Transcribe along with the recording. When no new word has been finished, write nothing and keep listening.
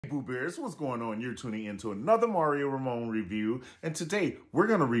Boo Bears, what's going on? You're tuning into another Mario Ramon review, and today we're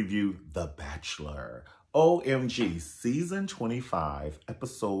going to review The Bachelor. OMG, Season 25,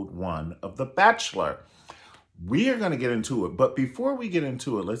 Episode 1 of The Bachelor. We are going to get into it, but before we get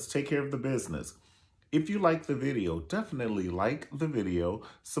into it, let's take care of the business. If you like the video, definitely like the video,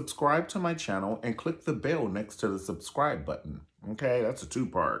 subscribe to my channel, and click the bell next to the subscribe button. Okay, that's a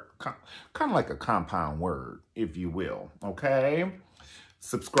two-part, kind of like a compound word, if you will, okay?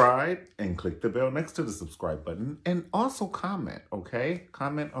 Subscribe and click the bell next to the subscribe button, and also comment, okay?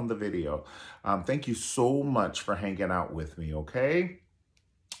 Comment on the video. Thank you so much for hanging out with me, okay?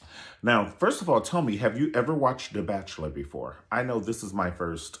 Now, first of all, tell me, have you ever watched The Bachelor before? I know this is my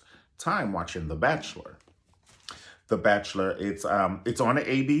first time watching The Bachelor. The Bachelor, it's on the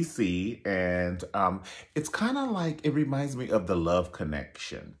ABC, and it's kind of like, it reminds me of The Love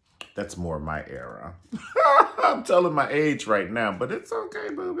Connection. That's more my era. I'm telling my age right now, but it's okay,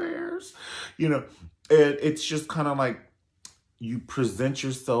 Boo Bears. You know, it's just kind of like you present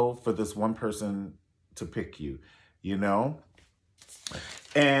yourself for this one person to pick you, you know?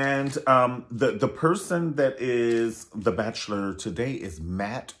 And the person that is the Bachelor today is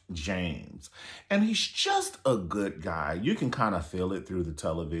Matt James. And he's just a good guy. You can kind of feel it through the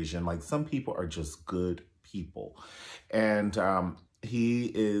television. Like, some people are just good people. And he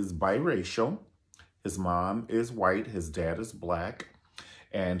is biracial. His mom is white. His dad is black.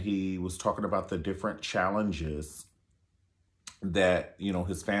 And he was talking about the different challenges that, you know,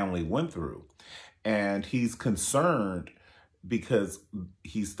 his family went through. And he's concerned because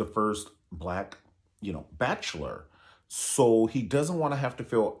he's the first black, you know, bachelor. So he doesn't want to have to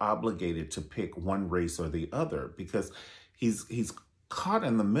feel obligated to pick one race or the other, because he's caught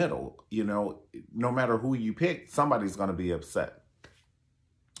in the middle. You know, no matter who you pick, somebody's going to be upset.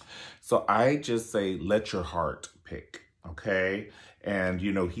 So I just say, let your heart pick, okay? And,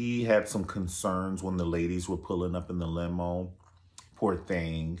 you know, he had some concerns when the ladies were pulling up in the limo. Poor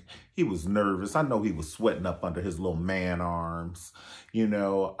thing. He was nervous. I know he was sweating up under his little man arms, you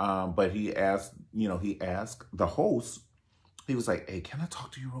know, but he asked the host, he was like, hey, can I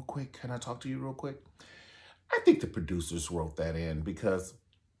talk to you real quick? Can I talk to you real quick? I think the producers wrote that in because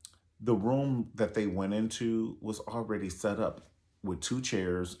the room that they went into was already set up with 2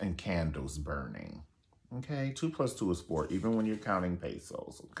 chairs and candles burning. Okay, 2 plus 2 is 4, even when you're counting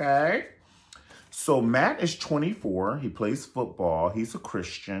pesos, okay? So Matt is 24. He plays football. He's a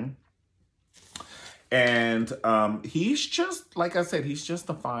Christian. And he's just, like I said, he's just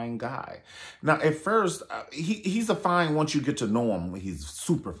a fine guy. Now, at first, he's a fine once you get to know him. He's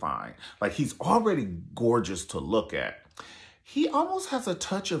super fine. Like, he's already gorgeous to look at. He almost has a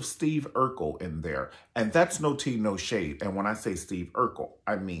touch of Steve Urkel in there. And that's no tea, no shade. And when I say Steve Urkel,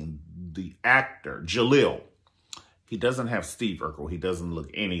 I mean the actor, Jalil. He doesn't have Steve Urkel. He doesn't look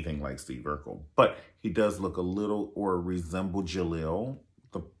anything like Steve Urkel. But he does look a little or resemble Jalil,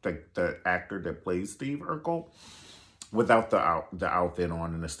 the actor that plays Steve Urkel, without the outfit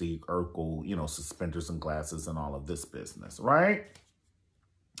on and the Steve Urkel, you know, suspenders and glasses and all of this business, right?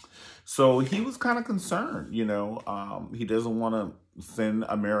 So he was kind of concerned, you know. He doesn't want to send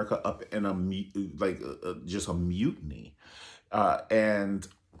America up in just a mutiny. And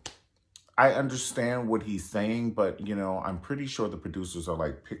I understand what he's saying, but, you know, I'm pretty sure the producers are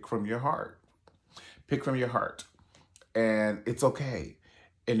like, pick from your heart. Pick from your heart. And it's okay.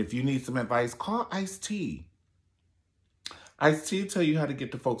 And if you need some advice, call Ice-T. Ice-T will tell you how to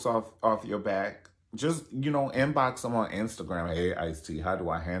get the folks off your back. Just, you know, inbox them on Instagram. Hey, Ice-T, how do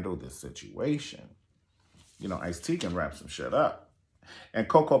I handle this situation? You know, Ice-T can wrap some shit up. And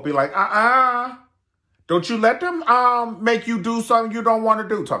Coco be like, don't you let them make you do something you don't want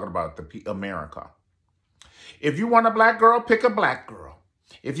to do. Talking about America. If you want a black girl, pick a black girl.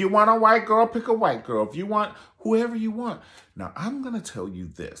 If you want a white girl, pick a white girl. If you want whoever you want. Now, I'm going to tell you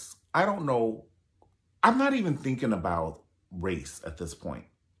this. I don't know. I'm not even thinking about race at this point.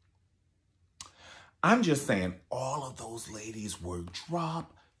 I'm just saying all of those ladies were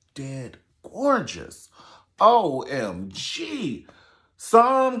drop dead gorgeous. OMG.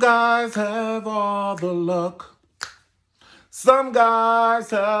 Some guys have all the luck. Some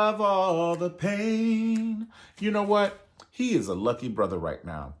guys have all the pain. You know what? He is a lucky brother right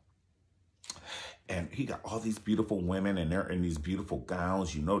now. And he got all these beautiful women, and they're in these beautiful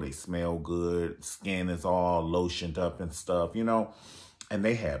gowns. You know, they smell good. Skin is all lotioned up and stuff, you know. And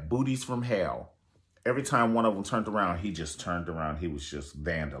they had booties from hell. Every time one of them turned around, he just turned around. He was just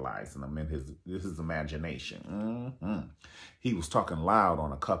vandalizing them in his imagination. He was talking loud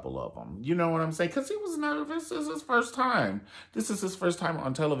on a couple of them. You know what I'm saying? Because he was nervous. This is his first time. This is his first time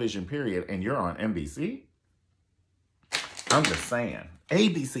on television, period. And you're on NBC? I'm just saying.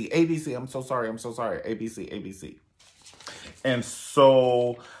 ABC, ABC. I'm so sorry. I'm so sorry. ABC, ABC. And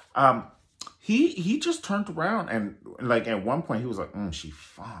so he just turned around and like at one point he was like, she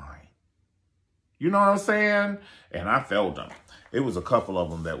fine. You know what I'm saying? And I felt him. It was a couple of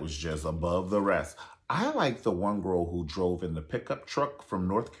them that was just above the rest. I like the one girl who drove in the pickup truck from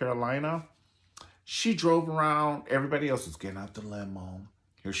North Carolina. She drove around. Everybody else was getting out the limo.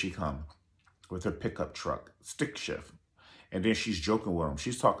 Here she come with her pickup truck, stick shift. And then she's joking with him.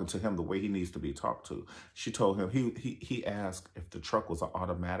 She's talking to him the way he needs to be talked to. She told him, he asked if the truck was an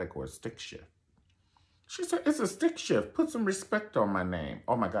automatic or a stick shift. She said, it's a stick shift. Put some respect on my name.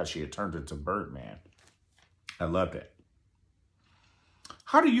 Oh my God, she had turned into Birdman. I loved it.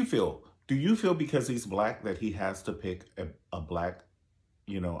 How do you feel? Do you feel because he's black that he has to pick a black,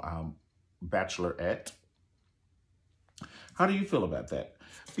 bachelorette? How do you feel about that?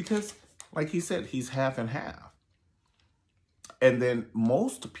 Because like he said, he's half and half. And then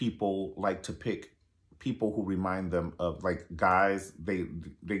most people like to pick people who remind them of like guys. They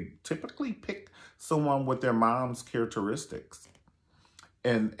typically pick someone with their mom's characteristics.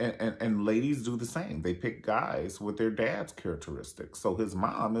 And ladies do the same. They pick guys with their dad's characteristics. So his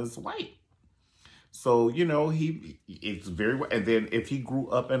mom is white. So, it's very, and then if he grew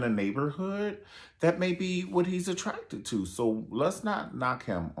up in a neighborhood, that may be what he's attracted to. So let's not knock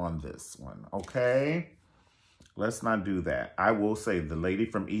him on this one, okay? Let's not do that. I will say the lady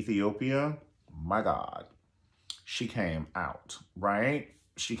from Ethiopia, my God, she came out, right?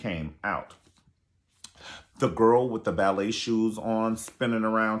 She came out. The girl with the ballet shoes on, spinning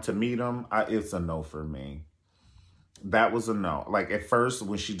around to meet him, it's a no for me. That was a no. Like at first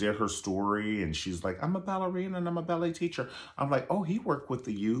when she did her story and she's like, I'm a ballerina and I'm a ballet teacher. I'm like, oh, he worked with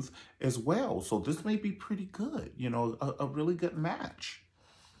the youth as well. So this may be pretty good. A really good match.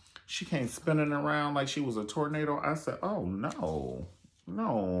 She came spinning around like she was a tornado. I said, oh, no,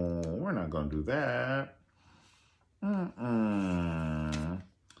 we're not going to do that.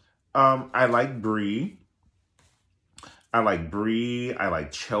 I like Bree. I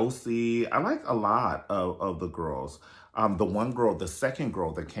like Chelsea. I like a lot of the girls. The one girl, the second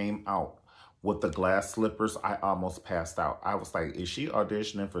girl that came out with the glass slippers, I almost passed out. I was like, is she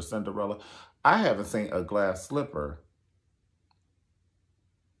auditioning for Cinderella? I haven't seen a glass slipper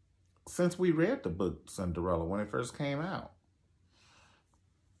since we read the book Cinderella when it first came out.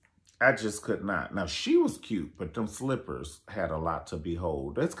 I just could not. Now, she was cute, but them slippers had a lot to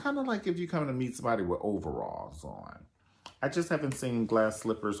behold. It's kind of like if you come to meet somebody with overalls on. I just haven't seen glass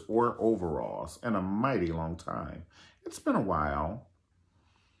slippers or overalls in a mighty long time. It's been a while.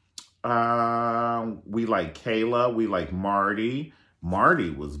 We like Kayla. We like Marty. Marty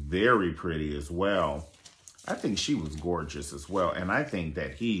was very pretty as well. I think she was gorgeous as well. And I think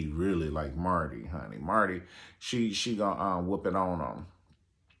that he really liked Marty, honey. Marty, she gonna whoop it on him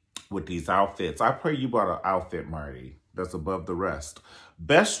with these outfits. I pray you bought an outfit, Marty, that's above the rest.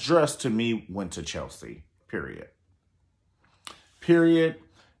 Best dress to me went to Chelsea, period. Period.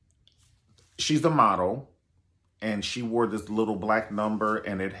 She's a model, and she wore this little black number,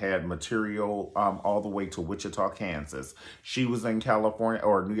 and it had material all the way to Wichita, Kansas. She was in California,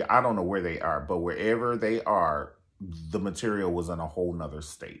 or New York. I don't know where they are, but wherever they are, the material was in a whole nother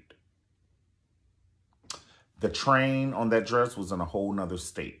state. The train on that dress was in a whole nother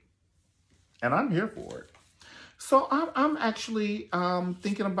state. And I'm here for it. So I'm actually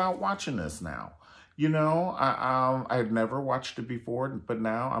thinking about watching this now. I had never watched it before, but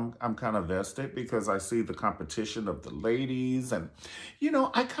now I'm kind of vested because I see the competition of the ladies, and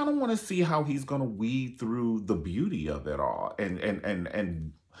I kind of want to see how he's going to weed through the beauty of it all,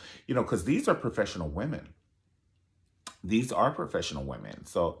 and because these are professional women. These are professional women,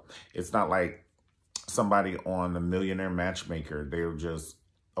 so it's not like somebody on The Millionaire Matchmaker. They're just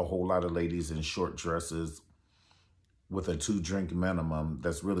a whole lot of ladies in short dresses with a 2-drink minimum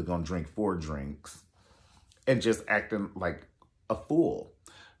that's really going to drink 4 drinks and just acting like a fool.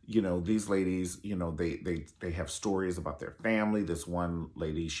 These ladies, they have stories about their family. This one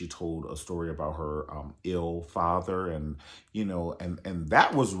lady, she told a story about her ill father, and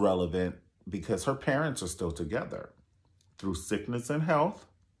that was relevant because her parents are still together through sickness and health.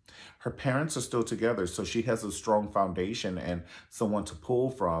 Her parents are still together, so she has a strong foundation and someone to pull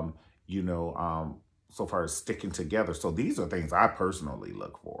from, so far as sticking together. So these are things I personally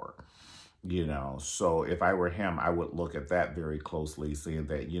look for, So if I were him, I would look at that very closely, seeing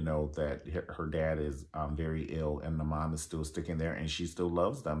that, that her dad is very ill and the mom is still sticking there and she still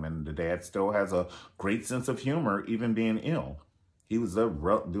loves them. And the dad still has a great sense of humor, even being ill. He was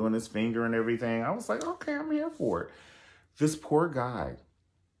doing his finger and everything. I was like, okay, I'm here for it. This poor guy,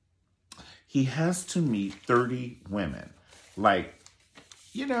 he has to meet 30 women. Like,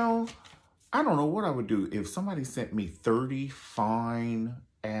 you know, I don't know what I would do if somebody sent me 30 fine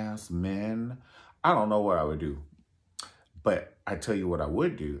ass men. I don't know what I would do. But I tell you what I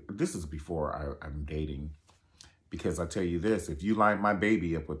would do. This is before I'm dating. Because I tell you this, if you line my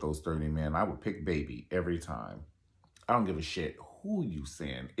baby up with those 30 men, I would pick baby every time. I don't give a shit who you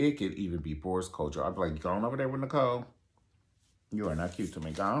send. It could even be Boris Kojo. I'd be like, go on over there with Nicole. You are not cute to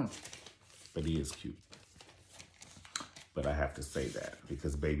me. Go on. But he is cute. But I have to say that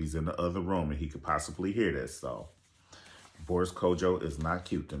because baby's in the other room and he could possibly hear this. So Boris Kojo is not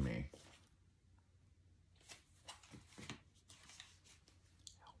cute to me.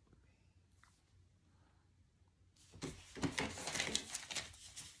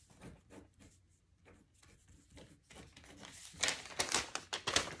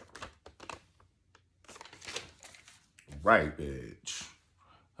 Right, bitch.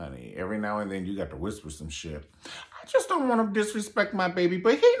 Honey, every now and then you got to whisper some shit. I just don't want to disrespect my baby,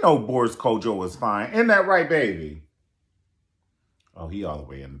 but he know Boris Kojo is fine. Isn't that right, baby? Oh, he all the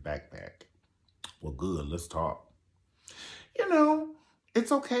way in the backpack. Well, good. Let's talk. You know,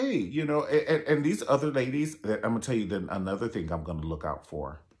 it's okay. You know, and these other ladies, I'm going to tell you then another thing I'm going to look out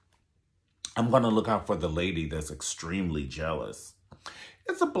for. I'm going to look out for the lady that's extremely jealous.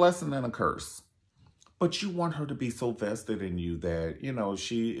 It's a blessing and a curse. But you want her to be so vested in you that, you know,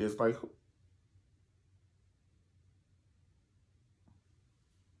 she is like,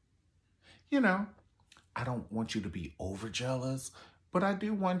 you know, I don't want you to be over jealous, but I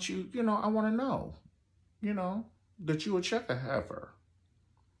do want you, you know, I want to know, you know, that you would check a heifer.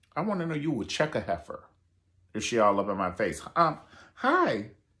 I want to know you would check a heifer if she all up in my face. Hi.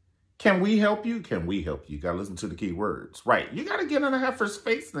 Can we help you? Can we help you? You got to listen to the key words. Right. You got to get in a heifer's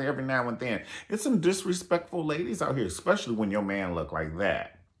face every now and then. It's some disrespectful ladies out here, especially when your man look like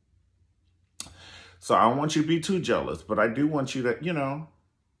that. So I don't want you to be too jealous, but I do want you to, you know,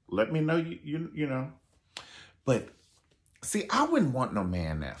 let me know, you know. But see, I wouldn't want no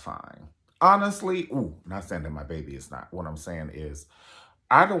man that fine. Honestly, not saying that my baby is not. What I'm saying is,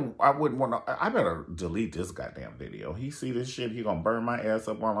 I wouldn't want to, I better delete this goddamn video. He see this shit, he gonna burn my ass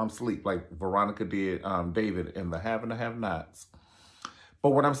up while I'm asleep like Veronica did David in the Have and the Have-Nots. But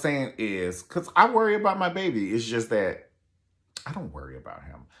what I'm saying is, because I worry about my baby, it's just that I don't worry about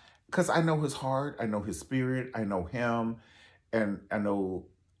him. Because I know his heart, I know his spirit, I know him, and I know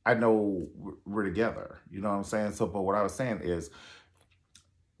we're together. You know what I'm saying? So, but what I was saying is,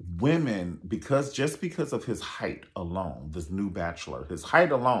 women, just because of his height alone, this new Bachelor, his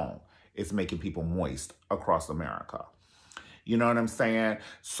height alone is making people moist across America. You know what I'm saying?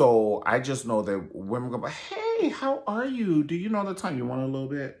 So I just know that women go, hey, how are you? Do you know the time? You want a little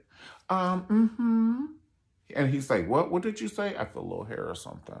bit? And he's like, what? What did you say? I feel a little hair or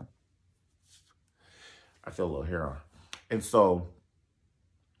something. I feel a little hair. And so,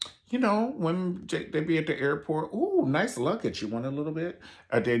 you know, when they be at the airport, ooh, nice luggage. You want a little bit?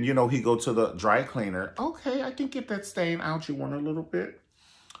 And then, you know, he go to the dry cleaner. Okay, I can get that stain out. You want a little bit?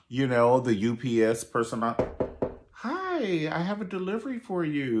 You know, the UPS person. Hi, I have a delivery for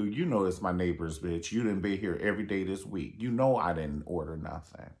you. You know it's my neighbor's bitch. You didn't be here every day this week. You know I didn't order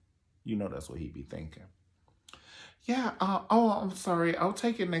nothing. You know that's what he be thinking. Yeah, oh, I'm sorry. I'll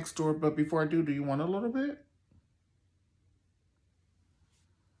take it next door. But before I do you want a little bit?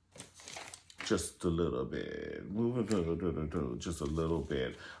 Just a little bit. Just a little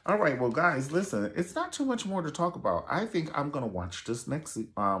bit. All right, well, guys, listen. It's not too much more to talk about. I think I'm going to watch this next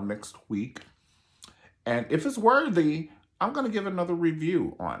week. And if it's worthy, I'm going to give another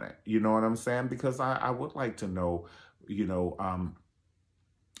review on it. You know what I'm saying? Because I would like to know, you know,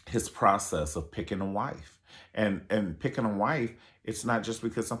 his process of picking a wife. And picking a wife, it's not just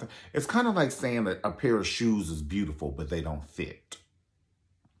because something... It's kind of like saying that a pair of shoes is beautiful, but they don't fit.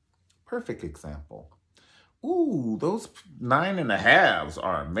 Perfect example. Ooh, those 9.5s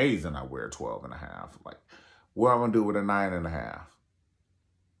are amazing. I wear 12.5. Like, what am I going to do with a 9.5?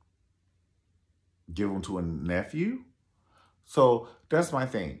 Give them to a nephew? So that's my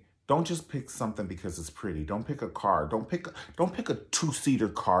thing. Don't just pick something because it's pretty. Don't pick a car. Don't pick a 2-seater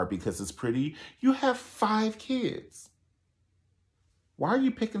car because it's pretty. You have 5 kids. Why are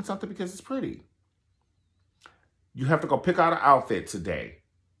you picking something because it's pretty? You have to go pick out an outfit today.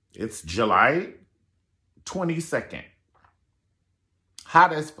 It's July 22nd.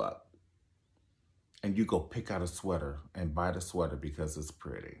 Hot as fuck. And you go pick out a sweater and buy the sweater because it's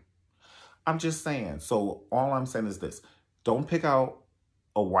pretty. I'm just saying. So all I'm saying is this. Don't pick out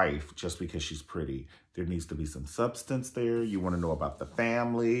a wife just because she's pretty. There needs to be some substance there. You want to know about the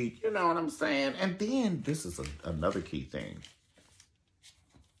family. You know what I'm saying? And then this is another key thing.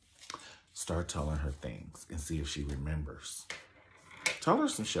 Start telling her things and see if she remembers. Tell her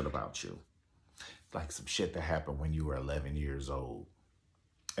some shit about you. Like some shit that happened when you were 11 years old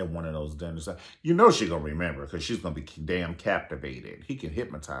at one of those dinners. You know she gonna remember because she's gonna be damn captivated. He can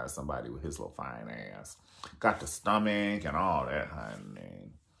hypnotize somebody with his little fine ass. Got the stomach and all that,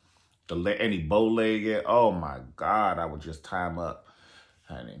 honey. And he bow-legged. Oh my God, I would just tie him up,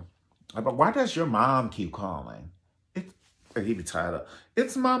 honey. But why does your mom keep calling? And he'd be tied up.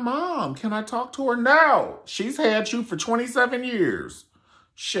 It's my mom. Can I talk to her? No. She's had you for 27 years.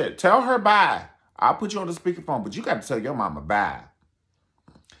 Shit, tell her bye. I'll put you on the speakerphone, but you got to tell your mama bye.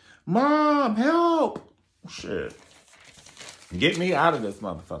 Mom, help. Shit. Get me out of this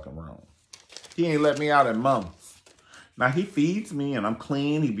motherfucking room. He ain't let me out in months. Now, he feeds me and I'm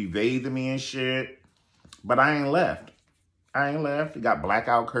clean. He be bathing me and shit. But I ain't left. He got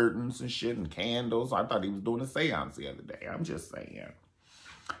blackout curtains and shit and candles. I thought he was doing a seance the other day. I'm just saying.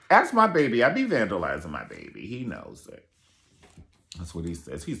 Ask my baby. I be vandalizing my baby. He knows it. That's what he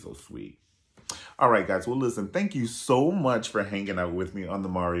says. He's so sweet. All right, guys. Well, listen, thank you so much for hanging out with me on the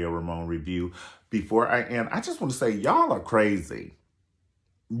Mario Ramon review. Before I end, I just want to say, y'all are crazy.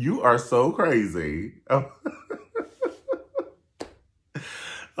 You are so crazy.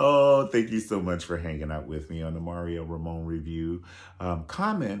 Oh, thank you so much for hanging out with me on the Mario Ramon review.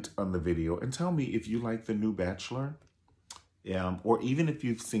 Comment on the video and tell me if you like the new Bachelor, or even if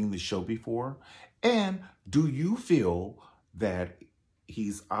you've seen the show before. And do you feel that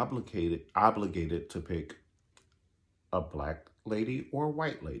he's obligated to pick a black lady or a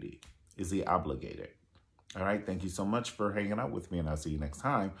white lady? Is he obligated? All right, thank you so much for hanging out with me, and I'll see you next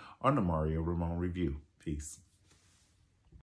time on the Mario Ramon review. Peace.